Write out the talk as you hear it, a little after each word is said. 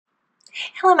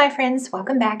Hello, my friends.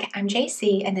 Welcome back. I'm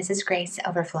JC, and this is Grace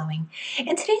Overflowing.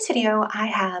 In today's video, I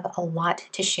have a lot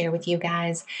to share with you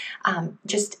guys,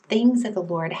 just things that the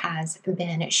Lord has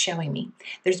been showing me.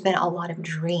 There's been a lot of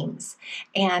dreams,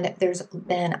 and there's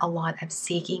been a lot of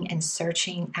seeking and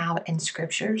searching out in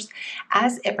scriptures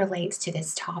as it relates to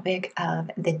this topic of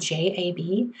the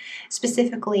JAB,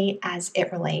 specifically as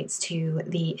it relates to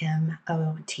the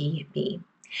MOTB.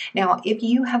 Now, if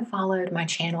you have followed my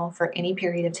channel for any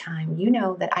period of time, you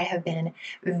know that I have been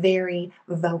very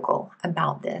vocal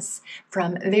about this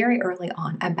from very early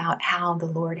on about how the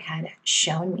Lord had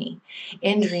shown me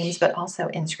in dreams, but also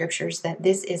in scriptures, that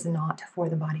this is not for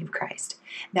the body of Christ,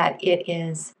 that it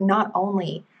is not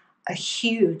only a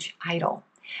huge idol,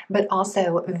 but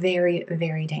also very,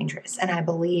 very dangerous. And I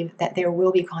believe that there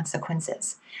will be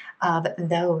consequences of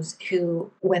those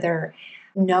who, whether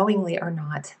knowingly or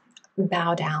not,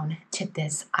 bow down to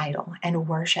this idol and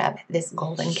worship this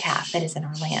golden calf that is in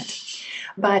our land.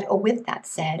 But with that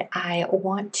said, I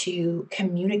want to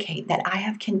communicate that I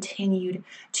have continued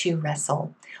to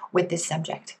wrestle with this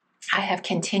subject. I have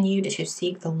continued to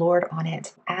seek the Lord on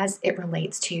it as it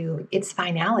relates to its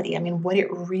finality. I mean, what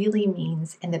it really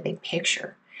means in the big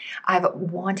picture. I've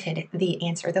wanted the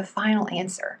answer, the final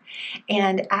answer.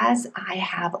 And as I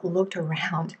have looked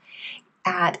around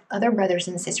at other brothers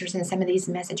and sisters in some of these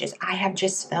messages, I have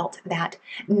just felt that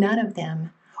none of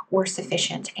them were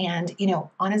sufficient. And,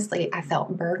 honestly, I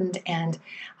felt burdened and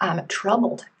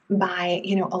troubled by,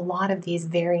 a lot of these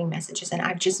varying messages. And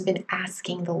I've just been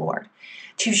asking the Lord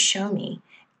to show me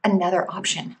another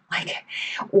option. Like,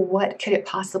 what could it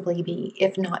possibly be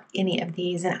if not any of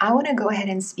these? And I want to go ahead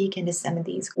and speak into some of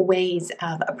these ways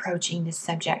of approaching this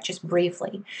subject just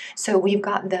briefly. So we've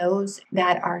got those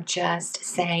that are just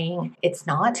saying it's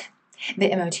not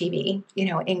the MOTB,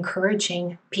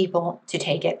 encouraging people to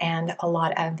take it. And a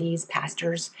lot of these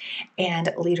pastors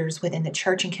and leaders within the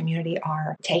church and community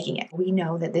are taking it. We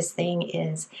know that this thing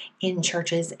is in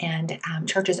churches, and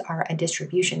churches are a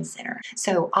distribution center.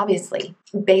 So obviously,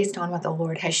 based on what the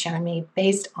Lord has shown me,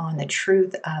 based on the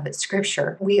truth of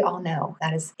Scripture, we all know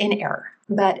that is in error.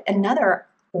 But another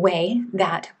way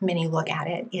that many look at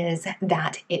it is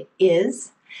that it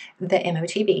is the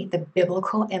MOTB, the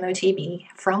biblical MOTB,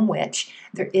 from which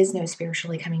there is no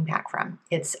spiritually coming back from.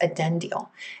 It's a done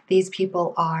deal. These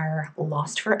people are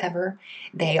lost forever.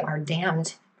 They are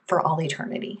damned for all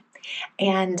eternity.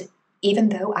 And even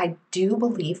though I do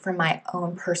believe from my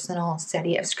own personal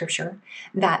study of Scripture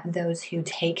that those who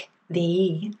take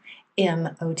the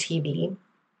MOTB,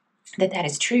 that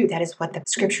is true, that is what the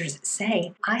scriptures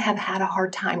say, I have had a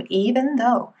hard time, even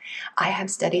though I have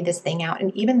studied this thing out,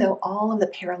 and even though all of the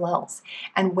parallels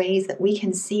and ways that we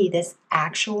can see this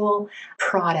actual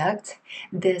product,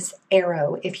 this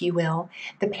arrow, if you will,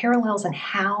 the parallels and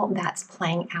how that's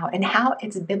playing out and how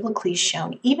it's biblically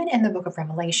shown, even in the book of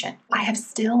Revelation, I have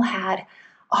still had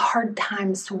a hard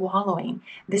time swallowing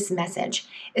this message,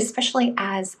 especially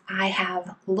as I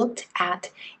have looked at,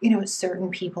 certain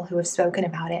people who have spoken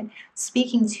about it,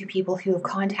 speaking to people who have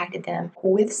contacted them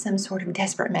with some sort of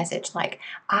desperate message, like,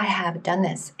 I have done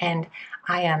this and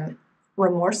I am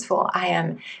remorseful, I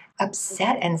am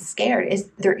upset and scared. Is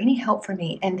there any help for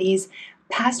me? And these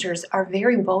pastors are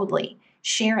very boldly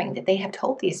sharing that they have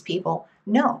told these people,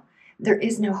 no, there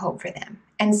is no hope for them.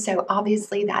 And so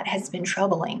obviously that has been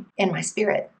troubling in my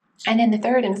spirit. And then the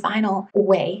third and final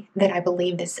way that I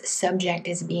believe this subject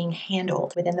is being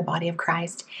handled within the body of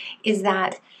Christ is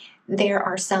that there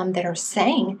are some that are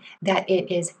saying that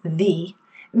it is the,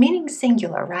 meaning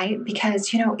singular, right?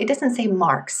 Because, it doesn't say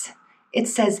marks. It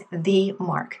says the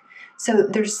mark. So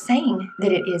they're saying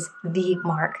that it is the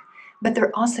mark, but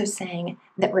they're also saying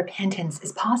that repentance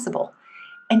is possible.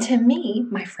 And to me,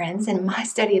 my friends, in my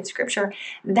study of Scripture,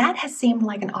 that has seemed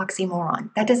like an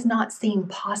oxymoron. That does not seem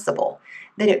possible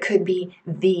that it could be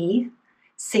the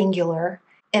singular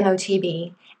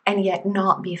MOTB and yet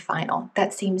not be final.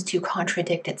 That seems to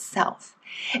contradict itself.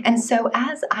 And so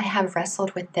as I have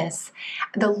wrestled with this,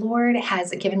 the Lord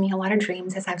has given me a lot of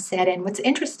dreams, as I've said. And what's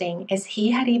interesting is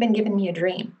He had even given me a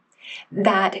dream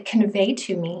that conveyed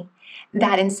to me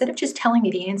that instead of just telling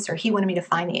me the answer, He wanted me to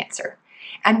find the answer.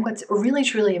 And what's really,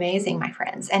 truly amazing, my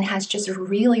friends, and has just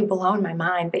really blown my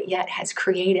mind, but yet has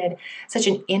created such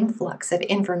an influx of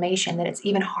information that it's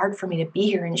even hard for me to be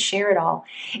here and share it all,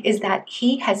 is that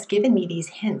He has given me these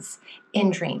hints in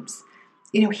dreams.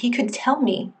 He could tell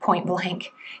me point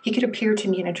blank. He could appear to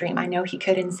me in a dream. I know He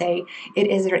could and say it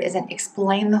is or it isn't,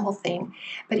 explain the whole thing.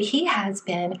 But He has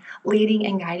been leading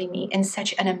and guiding me in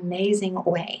such an amazing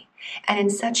way and in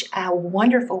such a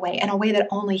wonderful way, in a way that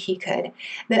only He could,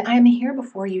 that I am here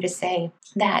before you to say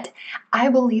that I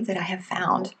believe that I have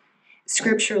found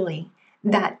scripturally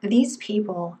that these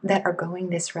people that are going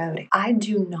this road, I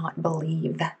do not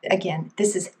believe that. Again,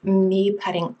 this is me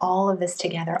putting all of this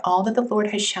together, all that the Lord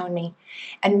has shown me,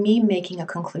 and me making a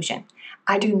conclusion.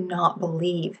 I do not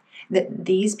believe that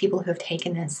these people who have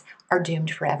taken this are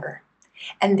doomed forever.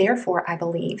 And therefore, I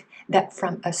believe that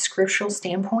from a scriptural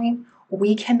standpoint,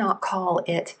 we cannot call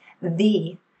it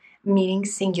the, meaning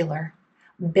singular,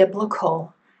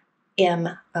 biblical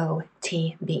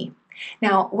MOTB.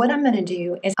 Now, what I'm going to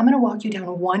do is I'm going to walk you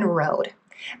down one road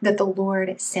that the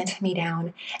Lord sent me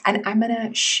down, and I'm going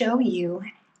to show you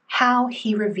how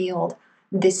He revealed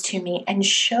this to me and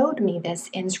showed me this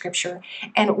in Scripture,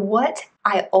 and what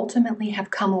I ultimately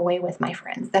have come away with, my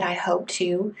friends, that I hope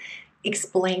to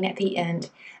explain at the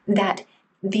end, that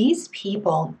these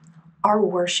people are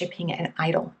worshiping an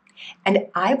idol. And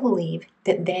I believe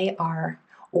that they are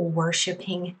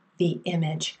worshiping the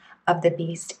image of the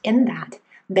beast, in that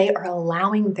they are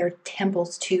allowing their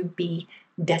temples to be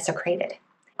desecrated.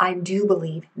 I do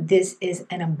believe this is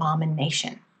an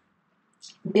abomination.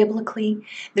 Biblically,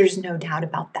 there's no doubt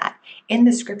about that. In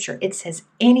the scripture, it says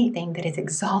anything that is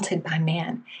exalted by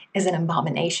man is an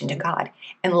abomination to God,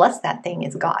 unless that thing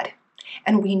is God.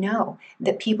 And we know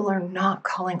that people are not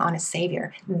calling on a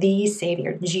Savior, the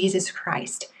Savior, Jesus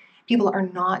Christ. People are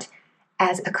not,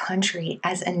 as a country,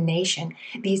 as a nation,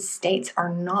 these states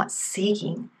are not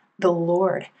seeking the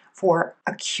Lord for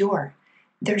a cure.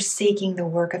 They're seeking the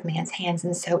work of man's hands,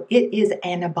 and so it is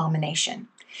an abomination.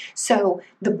 So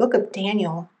the book of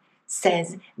Daniel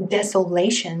says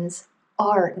desolations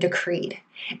are decreed.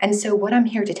 And so what I'm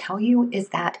here to tell you is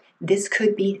that this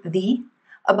could be the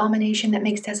abomination that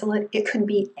makes desolate. It could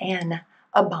be an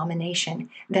abomination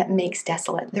that makes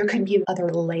desolate. There could be other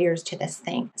layers to this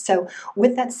thing. So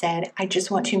with that said, I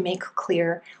just want to make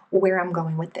clear where I'm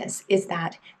going with this, is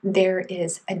that there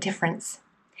is a difference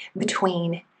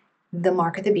between the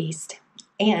mark of the beast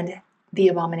and the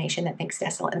abomination that makes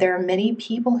desolate. There are many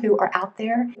people who are out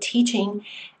there teaching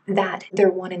that they're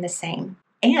one and the same.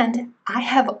 And I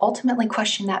have ultimately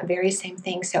questioned that very same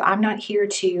thing. So I'm not here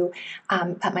to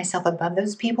put myself above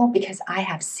those people, because I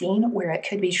have seen where it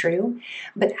could be true.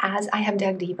 But as I have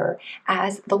dug deeper,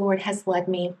 as the Lord has led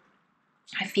me,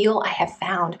 I feel I have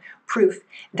found proof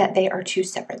that they are two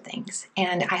separate things.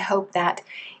 And I hope that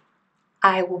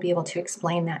I will be able to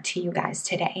explain that to you guys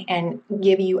today and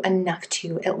give you enough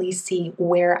to at least see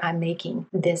where I'm making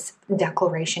this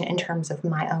declaration in terms of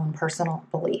my own personal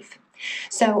belief.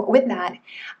 So with that,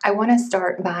 I want to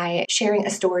start by sharing a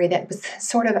story that was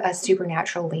sort of a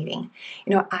supernatural leading.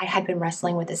 You know, I had been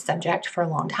wrestling with this subject for a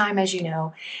long time, as you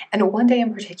know, and one day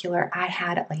in particular, I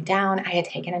had laid down, I had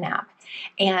taken a nap,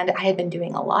 and I had been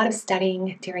doing a lot of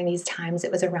studying during these times.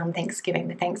 It was around Thanksgiving,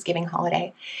 the Thanksgiving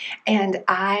holiday, and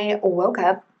I woke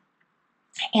up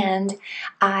and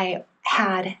I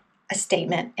had a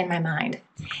statement in my mind,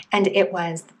 and it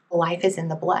was, life is in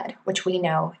the blood, which we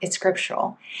know is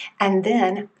scriptural. And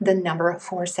then the number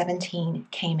 417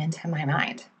 came into my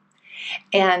mind.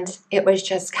 And it was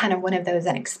just kind of one of those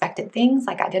unexpected things.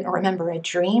 Like, I didn't remember a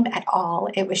dream at all.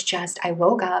 It was just, I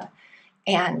woke up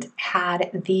and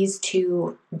had these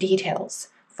two details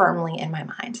firmly in my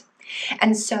mind.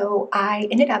 And so I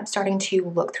ended up starting to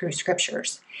look through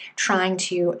scriptures, trying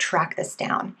to track this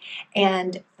down,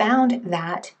 and found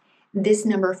that this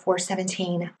number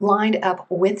 417 lined up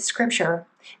with scripture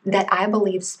that I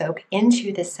believe spoke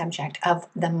into this subject of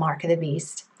the mark of the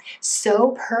beast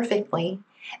so perfectly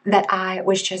that I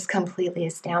was just completely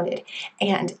astounded.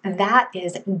 And that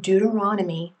is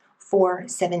Deuteronomy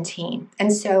 4:17.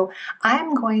 And so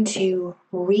I'm going to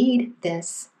read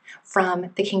this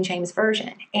from the King James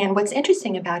Version. And what's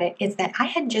interesting about it is that I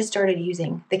had just started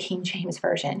using the King James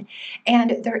Version,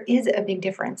 and there is a big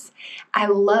difference. I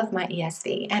love my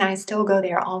ESV, and I still go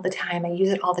there all the time. I use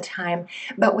it all the time.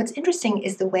 But what's interesting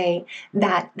is the way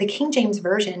that the King James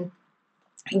Version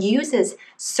uses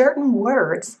certain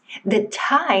words that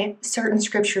tie certain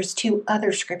scriptures to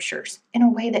other scriptures in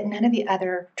a way that none of the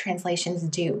other translations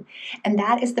do. And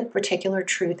that is the particular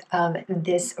truth of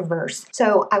this verse.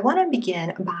 So I want to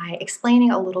begin by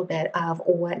explaining a little bit of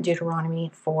what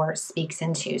Deuteronomy 4 speaks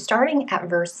into. Starting at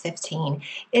verse 15,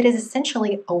 it is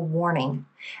essentially a warning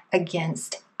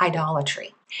against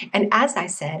idolatry. And as I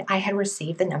said, I had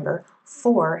received the number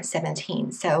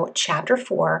 417. So chapter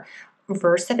 4,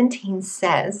 verse 17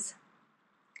 says,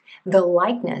 "The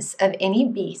likeness of any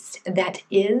beast that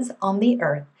is on the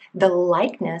earth, the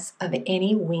likeness of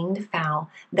any winged fowl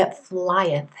that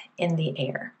flieth in the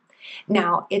air."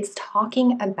 Now, it's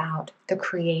talking about the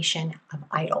creation of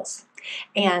idols.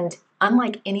 And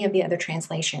unlike any of the other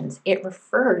translations, it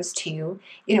refers to,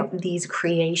 these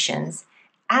creations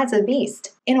as a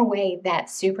beast in a way that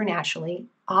supernaturally,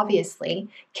 obviously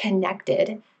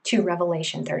connected to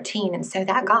Revelation 13. And so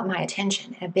that got my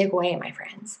attention in a big way, my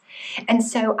friends. And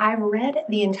so I read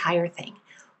the entire thing.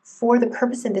 For the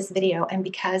purpose of this video, and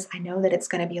because I know that it's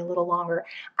going to be a little longer,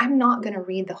 I'm not going to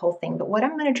read the whole thing. But what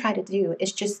I'm going to try to do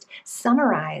is just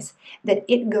summarize that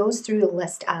it goes through the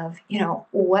list of,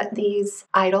 what these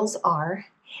idols are.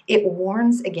 It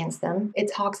warns against them.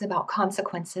 It talks about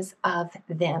consequences of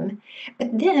them.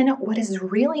 But then what is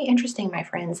really interesting, my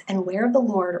friends, and where the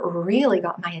Lord really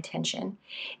got my attention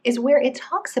is where it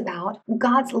talks about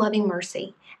God's loving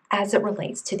mercy as it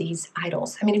relates to these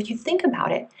idols. I mean, if you think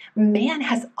about it, man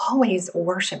has always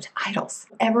worshiped idols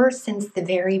ever since the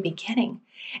very beginning.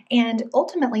 And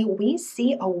ultimately, we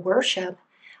see a worship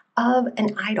of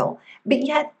an idol. But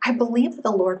yet, I believe that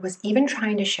the Lord was even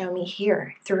trying to show me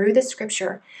here through the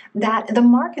scripture that the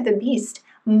mark of the beast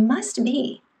must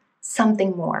be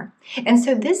something more. And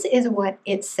so this is what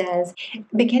it says,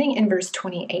 beginning in verse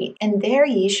 28, "And there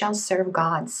ye shall serve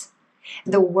gods,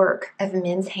 the work of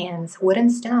men's hands, wood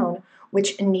and stone,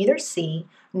 which neither see,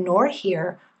 nor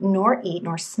hear, nor eat,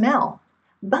 nor smell.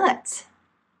 But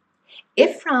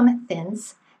if from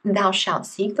thence thou shalt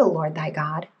seek the Lord thy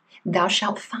God, thou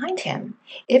shalt find him,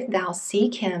 if thou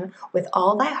seek him with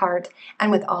all thy heart and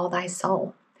with all thy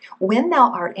soul. When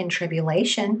thou art in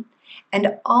tribulation,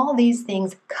 and all these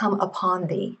things come upon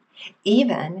thee,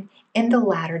 even in the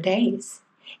latter days,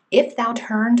 if thou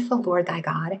turn to the Lord thy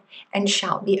God, and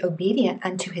shalt be obedient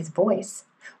unto his voice,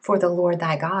 for the Lord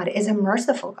thy God is a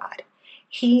merciful God.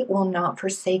 He will not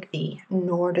forsake thee,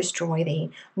 nor destroy thee,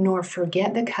 nor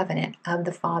forget the covenant of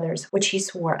the fathers which he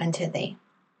swore unto thee."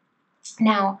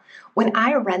 Now, when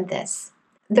I read this,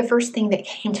 the first thing that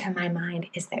came to my mind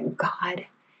is that God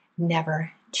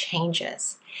never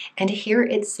changes. And here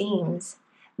it seems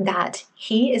that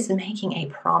he is making a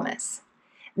promise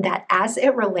that as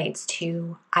it relates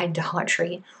to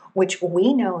idolatry, which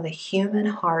we know the human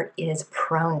heart is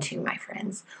prone to, my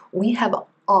friends, we have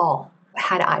all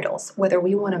had idols, whether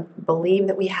we want to believe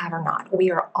that we have or not.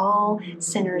 We are all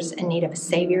sinners in need of a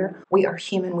Savior. We are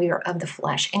human. We are of the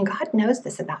flesh. And God knows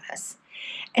this about us.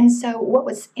 And so what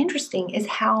was interesting is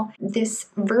how this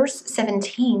verse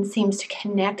 17 seems to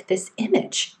connect this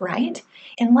image, right?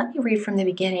 And let me read from the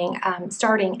beginning,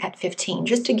 starting at 15,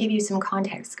 just to give you some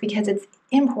context, because it's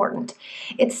important.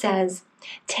 It says,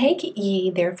 "Take ye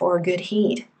therefore good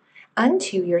heed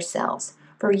unto yourselves,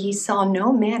 for ye saw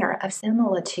no manner of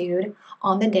similitude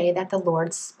on the day that the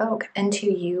Lord spoke unto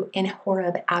you in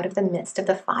Horeb out of the midst of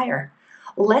the fire.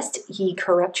 Lest ye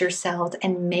corrupt yourselves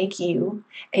and make you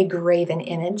a graven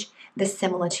image, the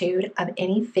similitude of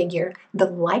any figure, the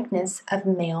likeness of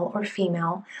male or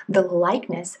female, the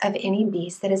likeness of any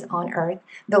beast that is on earth,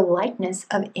 the likeness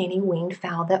of any winged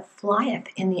fowl that flieth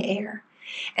in the air."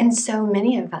 And so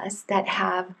many of us that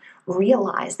have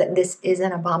realized that this is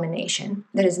an abomination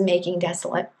that is making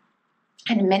desolate,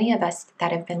 and many of us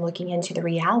that have been looking into the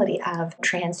reality of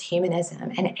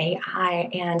transhumanism and AI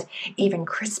and even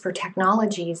CRISPR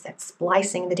technologies that's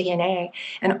splicing the DNA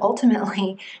and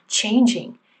ultimately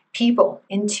changing people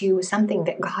into something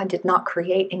that God did not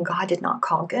create and God did not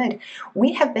call good,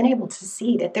 we have been able to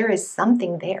see that there is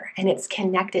something there and it's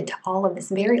connected to all of this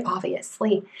very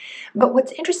obviously. But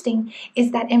what's interesting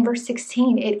is that in verse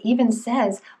 16, it even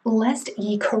says, "Lest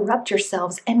ye corrupt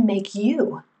yourselves and make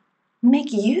you."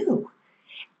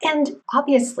 And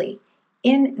obviously,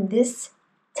 in this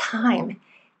time,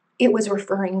 it was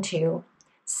referring to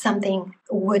something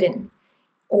wooden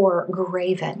or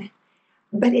graven.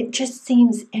 But it just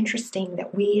seems interesting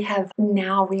that we have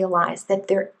now realized that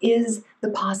there is the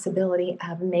possibility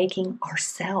of making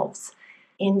ourselves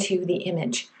into the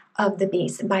image of the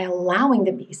beast by allowing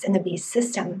the beast and the beast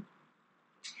system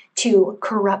to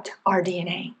corrupt our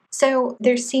DNA. So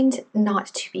there seemed not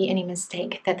to be any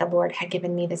mistake that the Lord had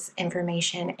given me this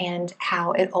information and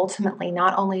how it ultimately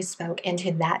not only spoke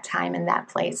into that time and that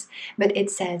place, but it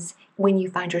says, when you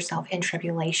find yourself in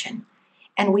tribulation.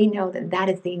 And we know that that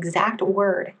is the exact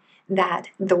word that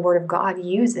the Word of God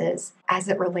uses as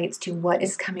it relates to what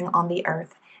is coming on the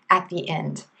earth at the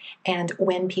end and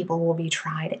when people will be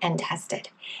tried and tested.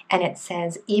 And it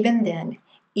says, even then,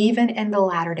 even in the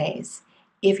latter days,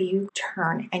 if you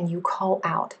turn and you call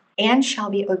out and shall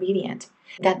be obedient,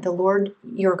 that the Lord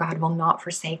your God will not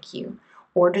forsake you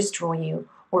or destroy you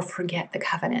or forget the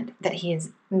covenant that he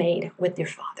has made with your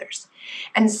fathers.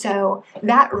 And so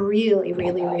that really,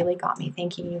 really, really got me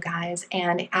thinking, you guys.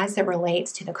 And as it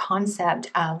relates to the concept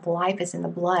of life is in the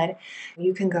blood,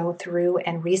 you can go through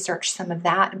and research some of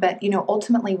that. But,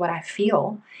 ultimately what I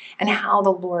feel and how the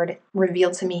Lord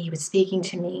revealed to me, he was speaking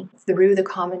to me through the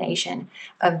combination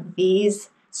of these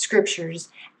scriptures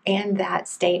and that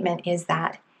statement is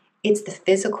that it's the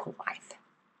physical life.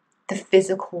 The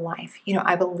physical life.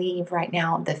 I believe right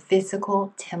now the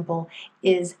physical temple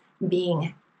is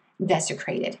being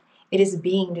desecrated. It is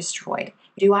being destroyed.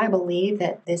 Do I believe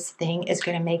that this thing is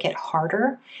going to make it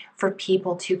harder for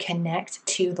people to connect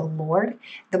to the Lord?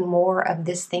 The more of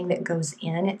this thing that goes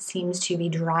in, it seems to be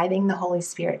driving the Holy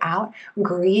Spirit out,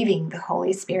 grieving the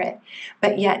Holy Spirit.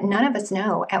 But yet none of us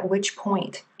know at which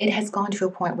point it has gone to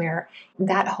a point where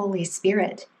that Holy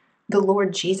Spirit, the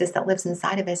Lord Jesus that lives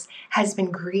inside of us, has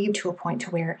been grieved to a point to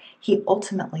where he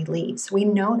ultimately leaves. We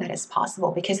know that is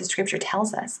possible because the scripture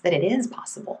tells us that it is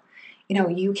possible.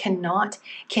 You cannot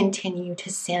continue to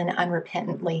sin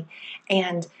unrepentantly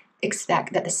and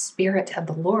expect that the Spirit of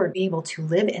the Lord be able to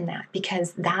live in that,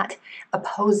 because that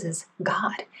opposes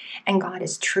God. And God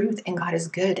is truth, and God is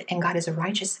good, and God is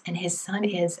righteous, and his Son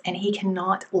is, and he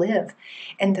cannot live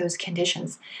in those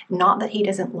conditions. Not that he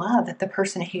doesn't love the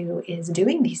person who is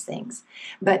doing these things,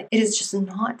 but it is just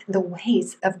not the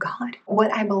ways of God.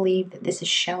 What I believe that this is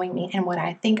showing me, and what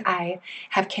I think I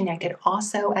have connected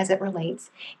also as it relates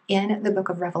in the book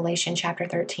of Revelation chapter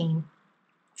 13,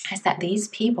 is that these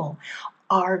people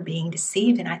are being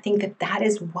deceived. And I think that that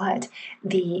is what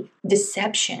the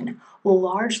deception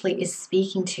largely is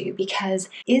speaking to, because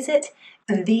is it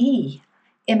the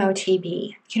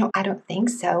MOTB? I don't think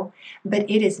so, but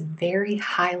it is very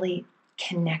highly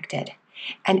connected.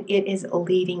 And it is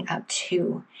leading up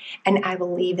to. And I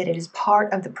believe that it is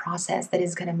part of the process that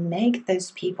is going to make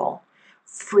those people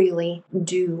freely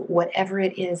do whatever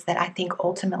it is that I think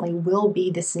ultimately will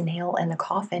be this nail in the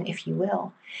coffin, if you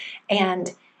will.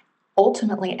 And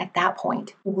ultimately at that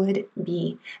point would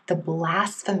be the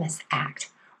blasphemous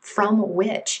act from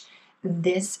which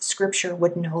this scripture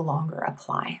would no longer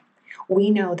apply. We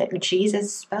know that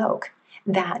Jesus spoke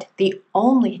that the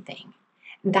only thing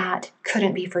that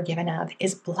couldn't be forgiven of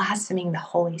is blaspheming the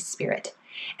Holy Spirit.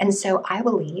 And so I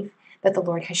believe that the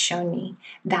Lord has shown me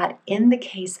that in the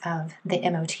case of the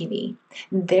MOTB,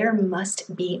 there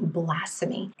must be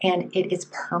blasphemy, and it is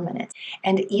permanent,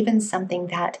 and even something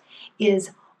that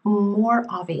is more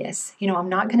obvious. I'm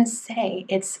not going to say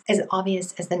it's as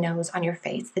obvious as the nose on your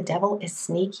face. The devil is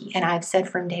sneaky, and I've said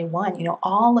from day one,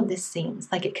 all of this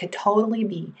seems like it could totally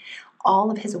be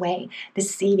all of his way,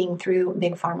 deceiving through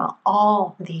Big Pharma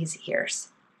all these years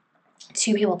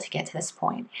to be able to get to this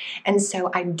point. And so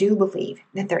I do believe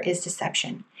that there is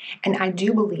deception. And I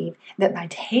do believe that by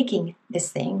taking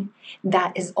this thing,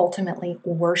 that is ultimately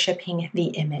worshiping the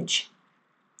image.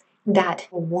 That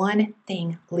one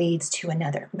thing leads to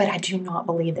another, but I do not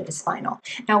believe that it's final.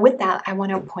 Now, with that, I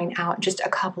want to point out just a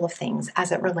couple of things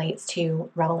as it relates to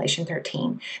Revelation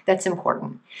 13 that's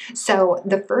important. So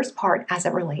the first part as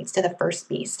it relates to the first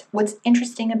beast, what's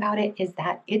interesting about it is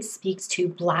that it speaks to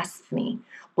blasphemy,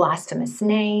 blasphemous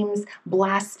names,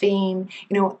 blaspheme,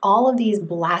 all of these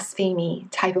blasphemy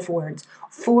type of words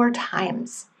 4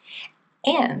 times.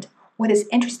 And what is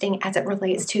interesting as it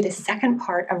relates to the second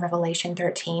part of Revelation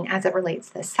 13, as it relates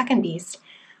to the second beast,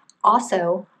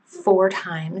 also 4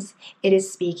 times it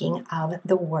is speaking of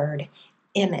the word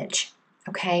image.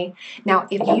 Okay? Now,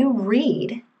 if you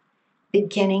read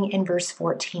beginning in verse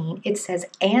 14, it says,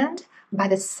 "And by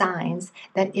the signs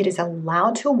that it is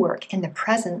allowed to work in the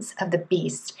presence of the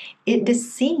beast, it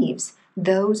deceives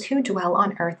those who dwell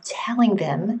on earth, telling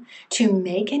them to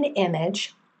make an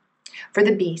image for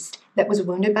the beast that was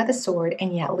wounded by the sword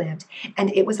and yet lived. And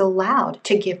it was allowed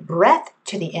to give breath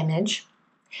to the image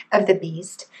of the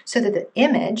beast, so that the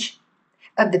image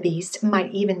of the beast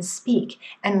might even speak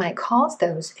and might cause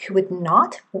those who would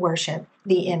not worship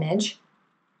the image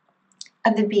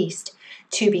of the beast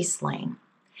to be slain."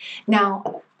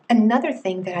 Now, another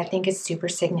thing that I think is super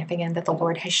significant that the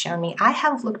Lord has shown me, I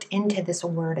have looked into this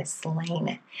word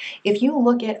slain. If you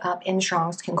look it up in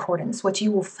Strong's Concordance, what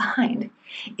you will find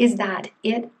is that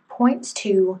it points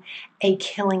to a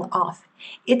killing off.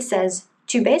 It says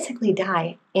to basically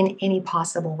die in any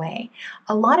possible way.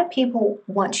 A lot of people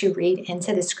want to read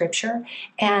into the scripture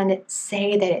and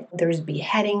say that there's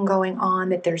beheading going on,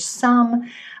 that there's some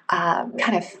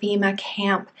kind of FEMA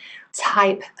camp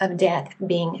type of death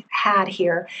being had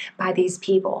here by these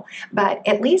people. But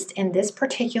at least in this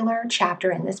particular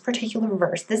chapter, in this particular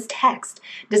verse, this text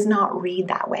does not read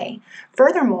that way.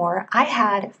 Furthermore, I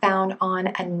had found on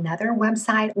another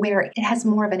website where it has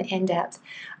more of an in-depth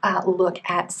look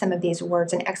at some of these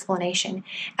words and explanation.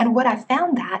 And what I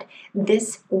found that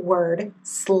this word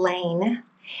slain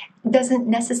doesn't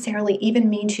necessarily even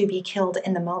mean to be killed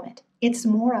in the moment. It's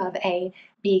more of a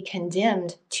be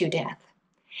condemned to death.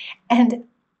 And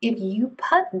if you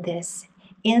put this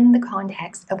in the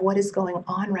context of what is going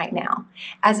on right now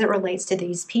as it relates to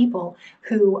these people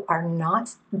who are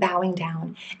not bowing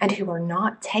down and who are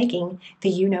not taking the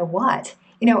you know what.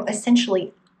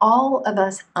 Essentially, all of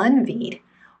us unvied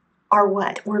are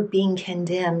what? We're being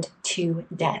condemned to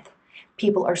death.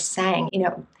 People are saying,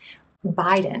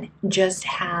 Biden just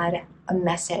had a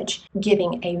message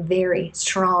giving a very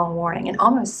strong warning and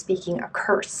almost speaking a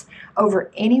curse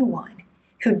over anyone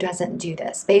who doesn't do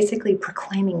this, basically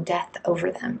proclaiming death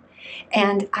over them.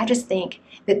 And I just think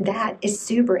that that is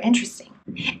super interesting.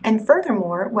 And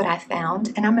furthermore, what I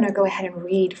found, and I'm going to go ahead and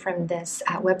read from this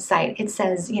website, it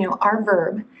says, our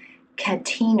verb,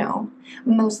 catino,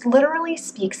 most literally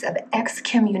speaks of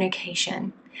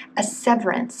excommunication, a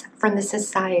severance from the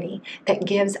society that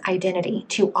gives identity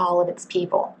to all of its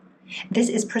people. This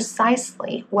is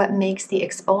precisely what makes the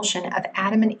expulsion of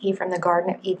Adam and Eve from the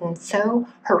Garden of Eden so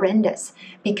horrendous,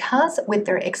 because with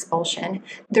their expulsion,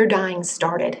 their dying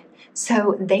started.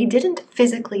 So they didn't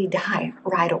physically die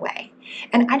right away.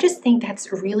 And I just think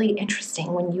that's really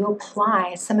interesting when you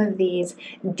apply some of these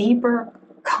deeper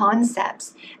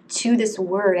concepts to this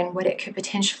word and what it could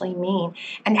potentially mean,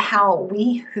 and how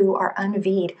we who are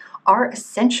unvied are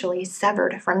essentially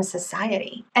severed from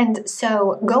society. And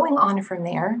so going on from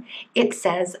there, it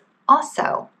says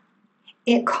also,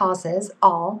 it causes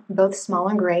all, both small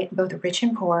and great, both rich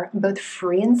and poor, both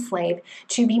free and slave,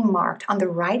 to be marked on the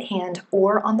right hand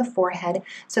or on the forehead,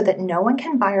 so that no one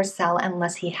can buy or sell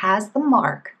unless he has the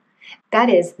mark, that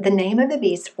is, the name of the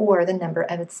beast or the number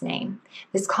of its name.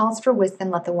 This calls for wisdom.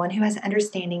 Let the one who has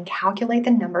understanding calculate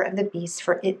the number of the beast,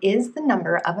 for it is the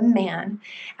number of a man.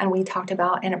 And we talked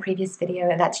about in a previous video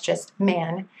that that's just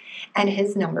man, and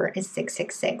his number is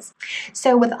 666.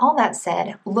 So with all that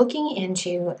said, looking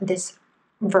into this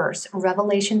verse,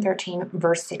 Revelation 13,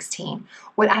 verse 16,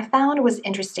 what I found was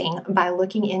interesting by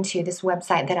looking into this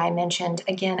website that I mentioned.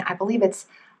 Again, I believe it's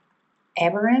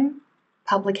Abraham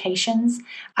Publications.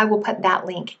 I will put that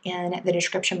link in the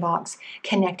description box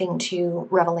connecting to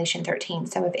Revelation 13.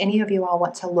 So if any of you all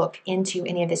want to look into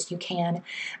any of this, you can.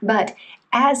 But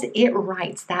as it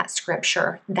writes that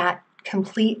scripture, that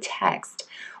complete text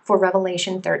for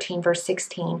Revelation 13, verse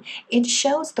 16, it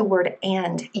shows the word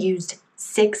 "and" used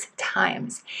 6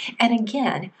 times. And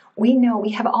again, we know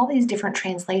we have all these different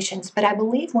translations, but I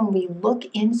believe when we look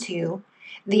into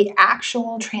the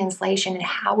actual translation and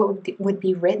how it would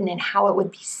be written and how it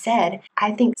would be said,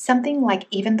 I think something like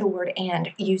even the word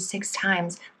 "and" used 6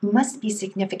 times must be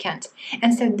significant.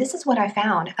 And so this is what I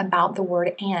found about the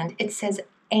word "and." It says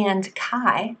 "and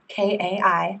kai,"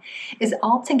 K-A-I, is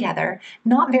altogether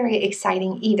not very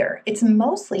exciting either. It's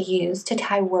mostly used to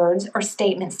tie words or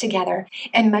statements together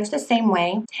in much the same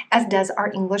way as does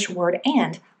our English word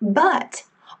 "and." But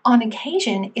on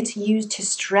occasion, it's used to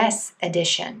stress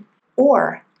addition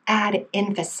or add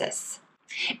emphasis.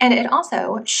 And it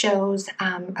also shows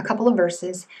a couple of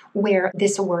verses where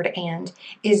this word "and"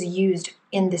 is used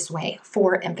in this way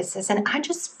for emphasis. And I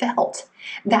just felt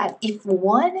that if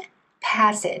one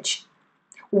passage,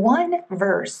 one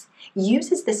verse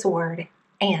uses this word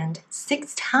 "and"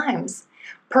 6 times,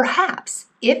 perhaps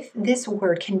if this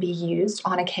word can be used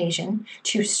on occasion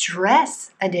to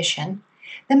stress addition,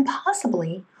 then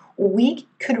possibly we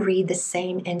could read the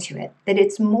same into it, that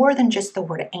it's more than just the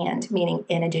word "and," meaning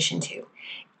in addition to.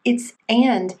 It's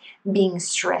 "and" being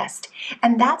stressed.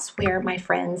 And that's where, my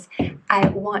friends, I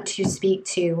want to speak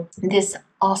to this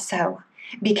also,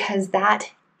 because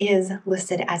that is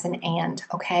listed as an "and,"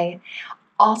 okay?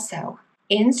 Also,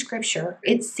 in Scripture,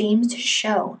 it seems to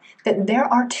show that there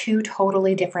are 2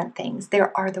 totally different things.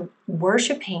 There are the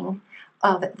worshiping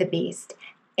of the beast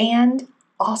and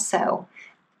also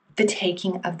the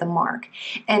taking of the mark.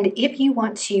 And if you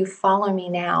want to follow me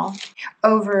now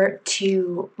over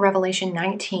to Revelation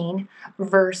 19,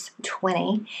 verse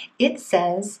 20, it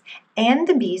says, "And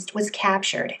the beast was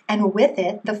captured, and with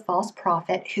it the false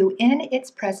prophet, who in its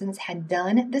presence had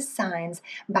done the signs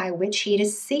by which he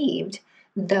deceived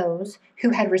those who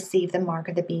had received the mark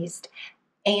of the beast,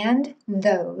 and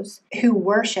those who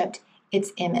worshipped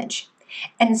its image."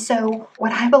 And so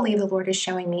what I believe the Lord is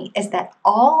showing me is that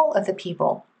all of the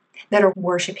people that are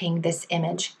worshiping this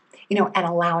image, and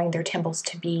allowing their temples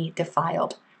to be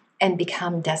defiled and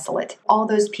become desolate, all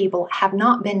those people have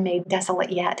not been made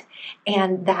desolate yet,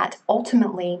 and that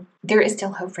ultimately there is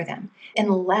still hope for them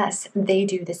unless they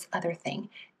do this other thing,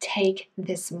 take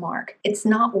this mark. It's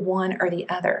not one or the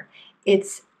other.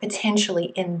 It's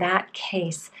potentially, in that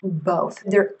case, both.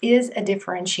 There is a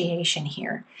differentiation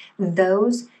here.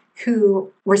 Those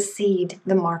who received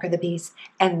the mark of the beast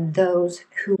and those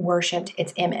who worshiped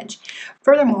its image.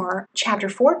 Furthermore, chapter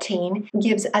 14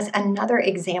 gives us another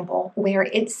example where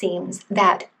it seems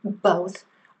that both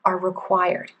are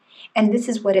required. And this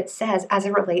is what it says as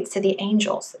it relates to the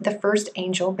angels. The first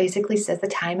angel basically says the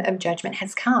time of judgment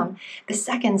has come. The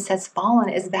second says fallen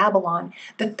is Babylon.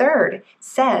 The third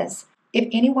says, if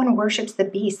anyone worships the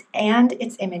beast and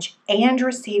its image and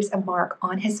receives a mark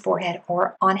on his forehead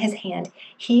or on his hand,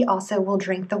 he also will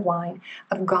drink the wine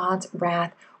of God's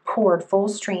wrath, poured full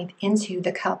strength into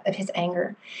the cup of his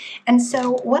anger. And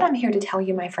so what I'm here to tell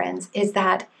you, my friends, is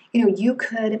that you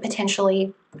could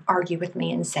potentially argue with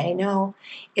me and say, no,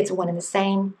 it's one and the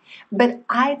same. But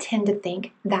I tend to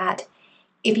think that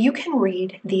if you can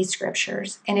read these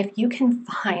scriptures and if you can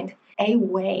find a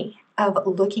way of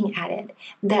looking at it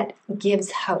that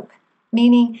gives hope,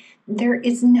 meaning there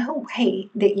is no way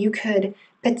that you could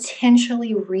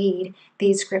potentially read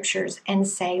these scriptures and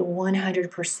say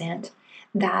 100%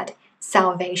 that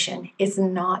salvation is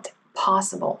not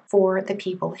possible for the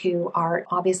people who are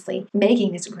obviously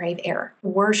making this grave error,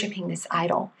 worshiping this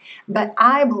idol. But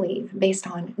I believe, based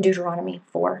on Deuteronomy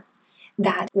 4,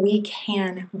 that we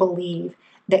can believe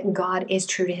that God is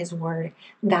true to his word,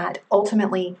 that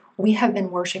ultimately we have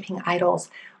been worshiping idols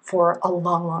for a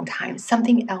long, long time.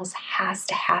 Something else has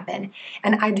to happen.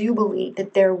 And I do believe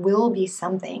that there will be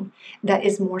something that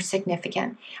is more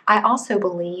significant. I also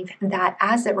believe that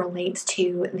as it relates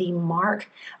to the mark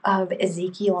of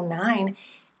Ezekiel 9,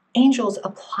 angels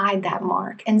applied that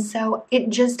mark. And so it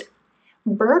just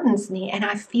burdens me, and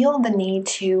I feel the need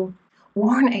to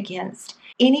warn against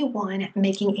anyone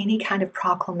making any kind of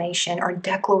proclamation or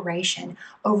declaration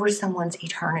over someone's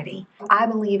eternity. I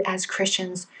believe as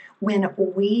Christians, when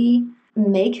we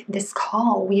make this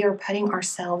call, we are putting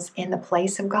ourselves in the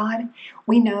place of God.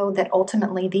 We know that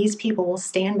ultimately these people will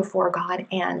stand before God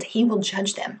and he will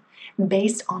judge them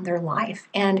based on their life.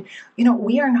 And,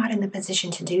 we are not in the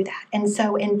position to do that. And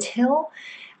so until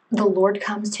the Lord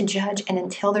comes to judge and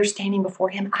until they're standing before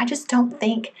him, I just don't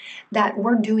think that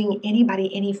we're doing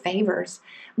anybody any favors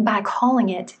by calling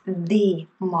it the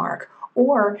mark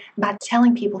or by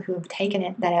telling people who have taken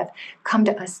it, that have come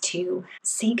to us to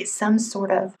seek some sort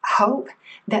of hope,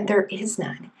 that there is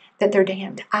none, that they're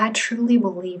damned. I truly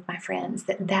believe, my friends,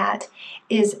 that that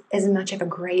is as much of a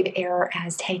grave error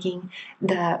as taking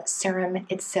the serum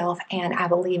itself. And I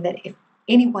believe that if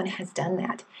anyone has done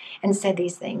that and said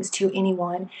these things to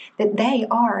anyone, that they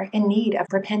are in need of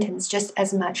repentance just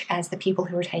as much as the people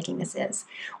who are taking this is.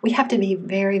 We have to be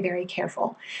very, very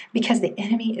careful because the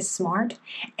enemy is smart,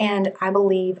 and I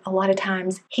believe a lot of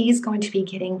times he's going to be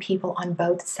getting people on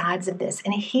both sides of this,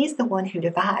 and he's the one who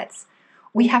divides.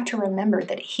 We have to remember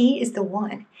that he is the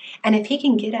one, and if he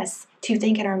can get us to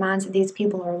think in our minds that these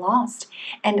people are lost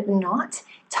and not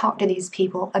talk to these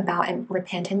people about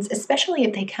repentance, especially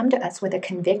if they come to us with a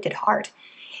convicted heart.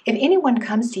 If anyone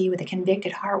comes to you with a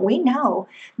convicted heart, we know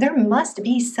there must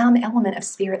be some element of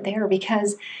spirit there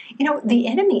because, the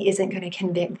enemy isn't going to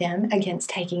convict them against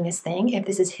taking this thing if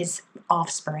this is his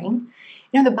offspring.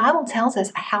 The Bible tells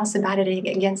us a house divided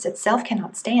against itself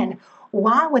cannot stand.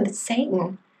 Why would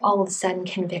Satan all of a sudden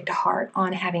convict a heart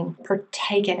on having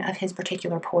partaken of his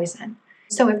particular poison?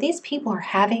 So if these people are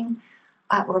having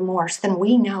remorse, then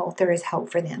we know there is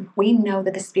hope for them. We know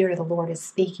that the Spirit of the Lord is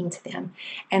speaking to them,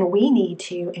 and we need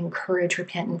to encourage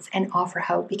repentance and offer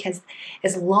hope because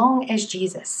as long as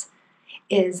Jesus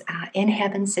is in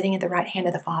heaven sitting at the right hand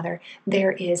of the Father,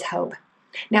 there is hope.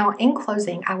 Now, in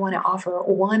closing, I want to offer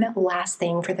one last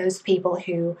thing for those people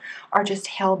who are just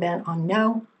hell-bent on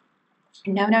no.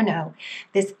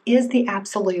 This is the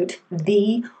absolute,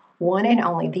 the one and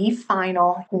only, the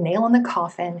final nail in the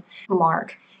coffin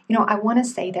mark. I want to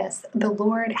say this. The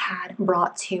Lord had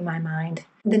brought to my mind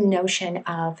the notion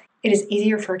of it is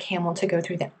easier for a camel to go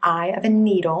through the eye of a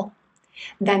needle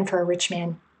than for a rich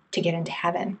man to get into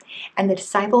heaven. And the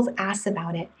disciples asked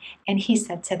about it, and he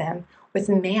said to them, with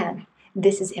man,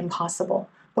 this is impossible,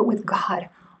 but with God,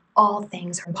 all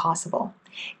things are possible.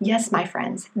 Yes, my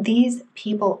friends, these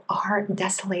people are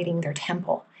desolating their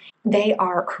temple. They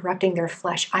are corrupting their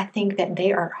flesh. I think that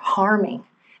they are harming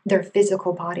their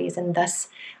physical bodies, and thus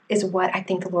is what I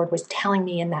think the Lord was telling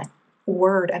me in that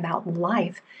word about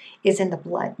life is in the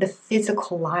blood, the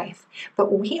physical life.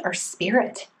 But we are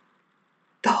spirit.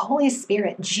 The Holy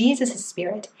Spirit, Jesus is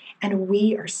spirit, and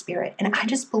we are spirit. And I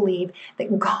just believe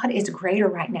that God is greater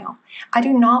right now. I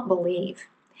do not believe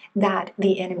that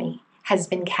the enemy has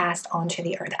been cast onto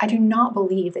the earth. I do not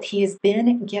believe that he has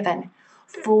been given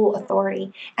full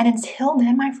authority. And until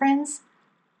then, my friends,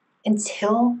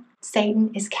 until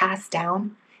Satan is cast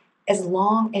down, as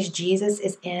long as Jesus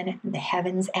is in the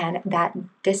heavens and that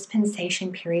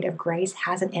dispensation period of grace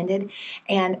hasn't ended,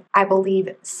 and I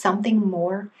believe something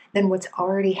more than what's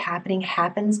already happening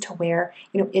happens to where,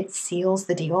 it seals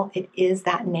the deal, it is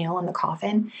that nail in the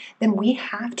coffin, then we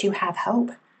have to have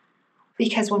hope.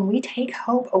 Because when we take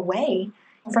hope away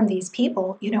from these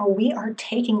people, we are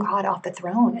taking God off the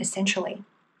throne, essentially.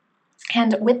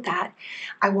 And with that,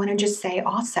 I want to just say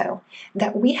also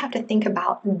that we have to think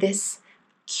about this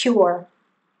cure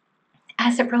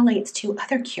as it relates to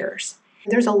other cures.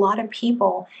 There's a lot of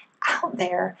people out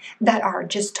there that are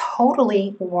just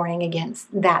totally warring against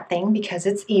that thing because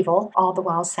it's evil, all the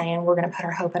while saying we're going to put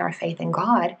our hope and our faith in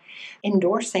God,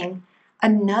 endorsing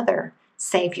another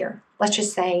savior. Let's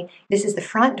just say this is the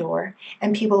front door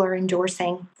and people are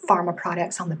endorsing pharma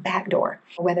products on the back door,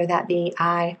 whether that be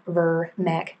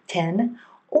ivermectin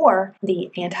or the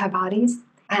antibodies.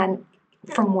 And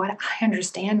from what I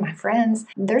understand, my friends,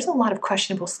 there's a lot of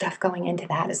questionable stuff going into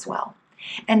that as well.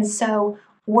 And so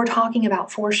we're talking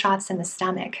about 4 shots in the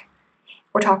stomach.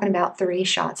 We're talking about 3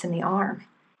 shots in the arm.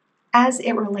 As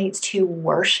it relates to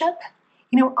worship,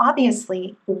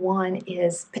 obviously one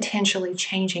is potentially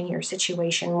changing your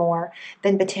situation more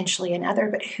than potentially another,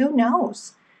 but who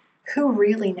knows? Who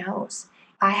really knows?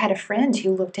 I had a friend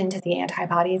who looked into the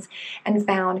antibodies and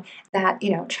found that,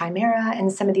 chimera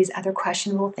and some of these other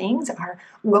questionable things are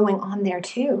going on there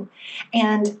too.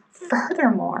 And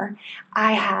furthermore,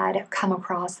 I had come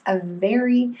across a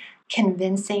very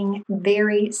convincing,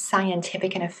 very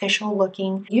scientific and official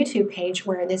looking YouTube page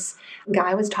where this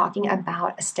guy was talking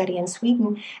about a study in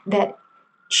Sweden that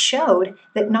showed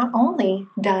that not only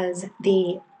does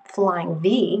the flying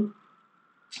V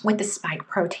with the spike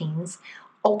proteins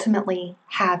ultimately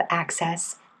have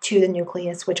access to the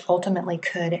nucleus, which ultimately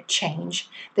could change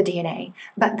the DNA,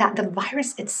 but that the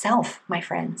virus itself, my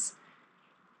friends,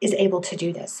 is able to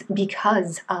do this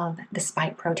because of the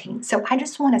spike protein. So I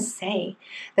just want to say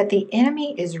that the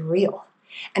enemy is real.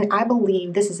 And I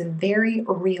believe this is a very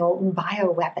real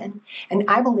bioweapon. And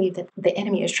I believe that the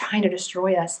enemy is trying to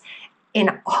destroy us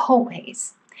in all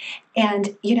ways.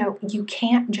 And, you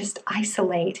can't just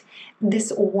isolate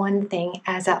this one thing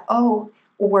as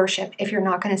worship if you're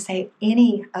not going to say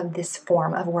any of this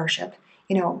form of worship,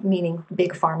 meaning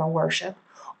big pharma worship.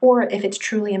 Or if it's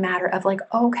truly a matter of like,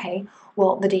 okay,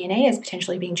 well, the DNA is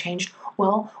potentially being changed.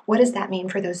 Well, what does that mean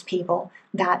for those people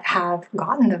that have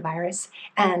gotten the virus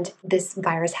and this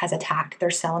virus has attacked their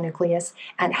cell nucleus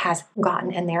and has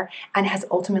gotten in there and has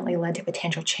ultimately led to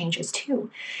potential changes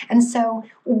too? And so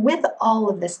with all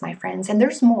of this, my friends, and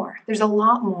there's more, there's a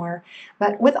lot more,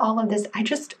 but with all of this, I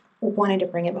just wanted to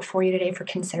bring it before you today for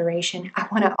consideration. I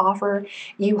want to offer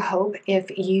you hope if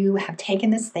you have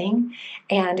taken this thing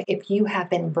and if you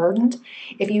have been burdened,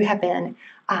 if you have been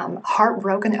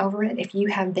heartbroken over it, if you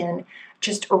have been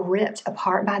just ripped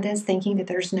apart by this, thinking that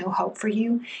there's no hope for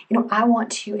you, I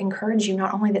want to encourage you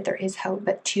not only that there is hope,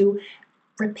 but to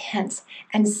repent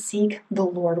and seek the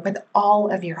Lord with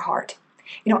all of your heart.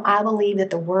 I believe that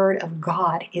the word of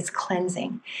God is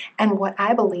cleansing. And what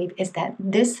I believe is that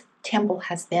this temple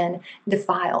has been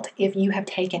defiled if you have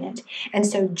taken it. And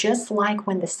so just like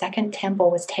when the second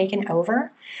temple was taken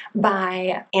over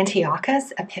by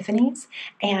Antiochus Epiphanes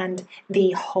and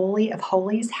the Holy of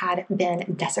Holies had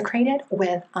been desecrated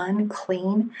with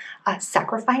unclean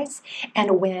sacrifice,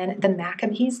 and when the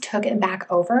Maccabees took it back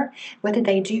over, what did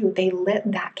they do? They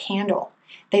lit that candle.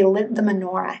 They lit the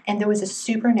menorah, and there was a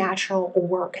supernatural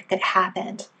work that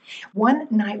happened. 1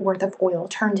 night worth of oil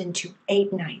turned into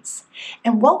 8 nights.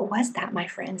 And what was that, my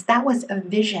friends? That was a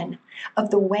vision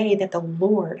of the way that the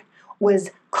Lord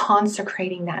was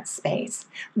consecrating that space.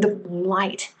 The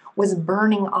light was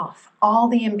burning off all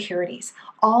the impurities,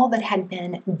 all that had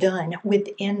been done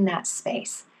within that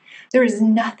space. There is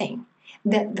nothing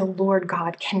that the Lord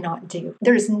God cannot do.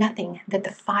 There is nothing that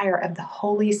the fire of the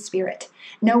Holy Spirit,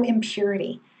 no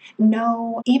impurity,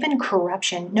 no even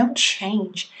corruption, no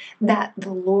change that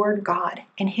the Lord God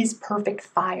and his perfect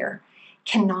fire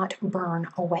cannot burn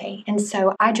away. And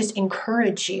so I just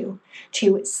encourage you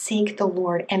to seek the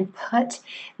Lord and put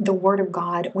the word of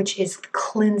God, which is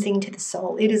cleansing to the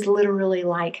soul. It is literally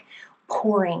like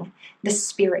pouring the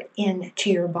Spirit into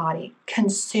your body.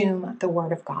 Consume the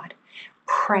word of God.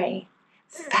 Pray.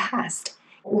 Fast,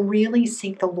 really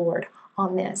seek the Lord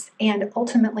on this. And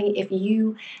ultimately, if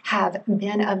you have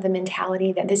been of the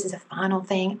mentality that this is a final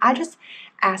thing, I just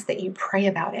ask that you pray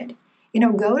about it.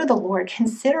 Go to the Lord,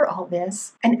 consider all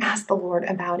this, and ask the Lord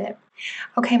about it.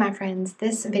 Okay, my friends,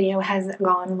 this video has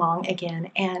gone long again,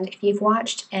 and if you've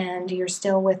watched and you're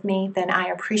still with me, then I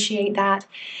appreciate that.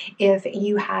 If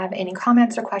you have any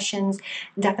comments or questions,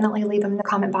 definitely leave them in the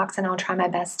comment box and I'll try my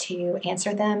best to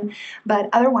answer them. But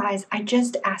otherwise, I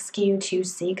just ask you to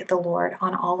seek the Lord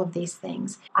on all of these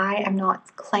things. I am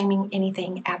not claiming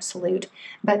anything absolute,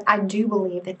 but I do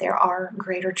believe that there are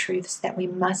greater truths that we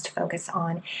must focus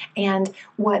on. And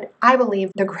what I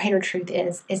believe the greater truth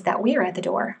is that we are at the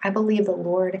door. I believe the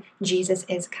Lord Jesus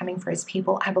is coming for his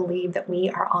people. I believe that we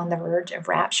are on the verge of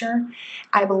rapture.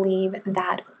 I believe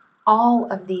that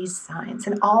all of these signs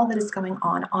and all that is going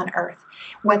on earth,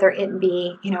 whether it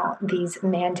be, these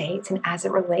mandates and as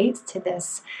it relates to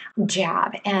this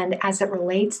jab and as it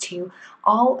relates to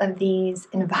all of these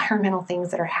environmental things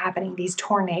that are happening, these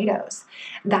tornadoes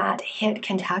that hit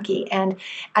Kentucky. And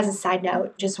as a side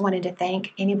note, just wanted to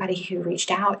thank anybody who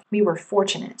reached out. We were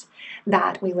fortunate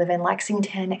that we live in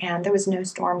Lexington and there was no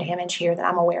storm damage here that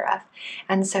I'm aware of.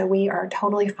 And so we are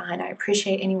totally fine. I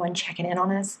appreciate anyone checking in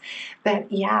on us.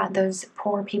 But yeah, those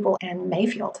poor people in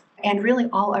Mayfield and really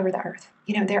all over the earth.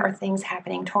 There are things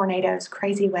happening, tornadoes,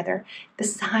 crazy weather. The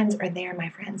signs are there, my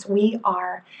friends. We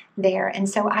are there. And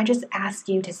so I just ask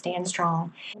you to stand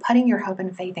strong, putting your hope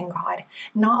and faith in God,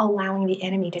 not allowing the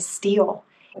enemy to steal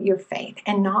your faith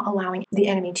and not allowing the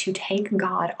enemy to take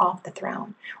God off the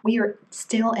throne. We are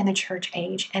still in the church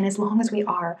age, and as long as we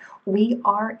are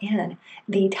in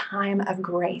the time of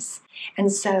grace.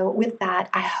 And so with that,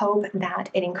 I hope that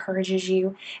it encourages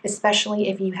you, especially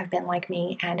if you have been like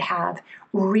me and have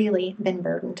really been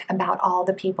burdened about all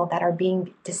the people that are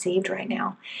being deceived right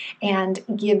now, and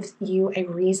gives you a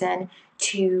reason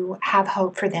to have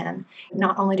hope for them,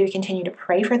 not only to continue to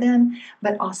pray for them,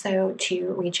 but also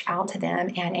to reach out to them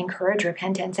and encourage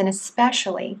repentance. And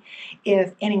especially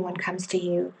if anyone comes to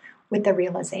you with the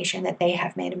realization that they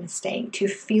have made a mistake, to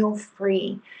feel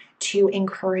free to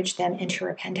encourage them into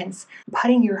repentance,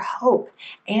 putting your hope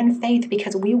and faith,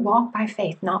 because we walk by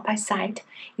faith, not by sight.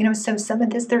 So some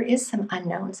of this, there is some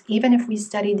unknowns. Even if we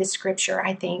study the scripture,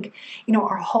 I think,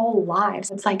 our whole lives,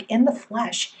 it's like in the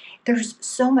flesh, there's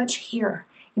so much here.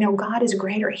 God is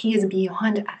greater. He is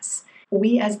beyond us.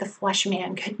 We as the flesh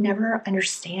man could never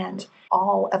understand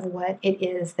all of what it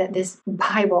is that this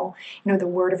Bible, the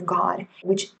Word of God,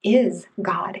 which is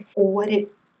God, what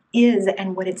it is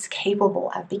and what it's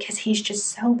capable of, because he's just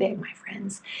so big, my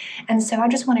friends. And so I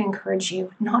just want to encourage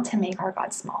you not to make our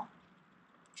God small,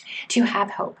 to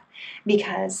have hope,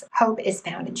 because hope is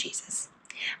found in Jesus.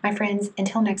 My friends,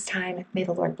 until next time, may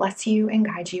the Lord bless you and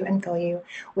guide you and fill you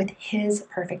with his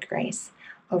perfect grace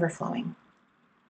overflowing.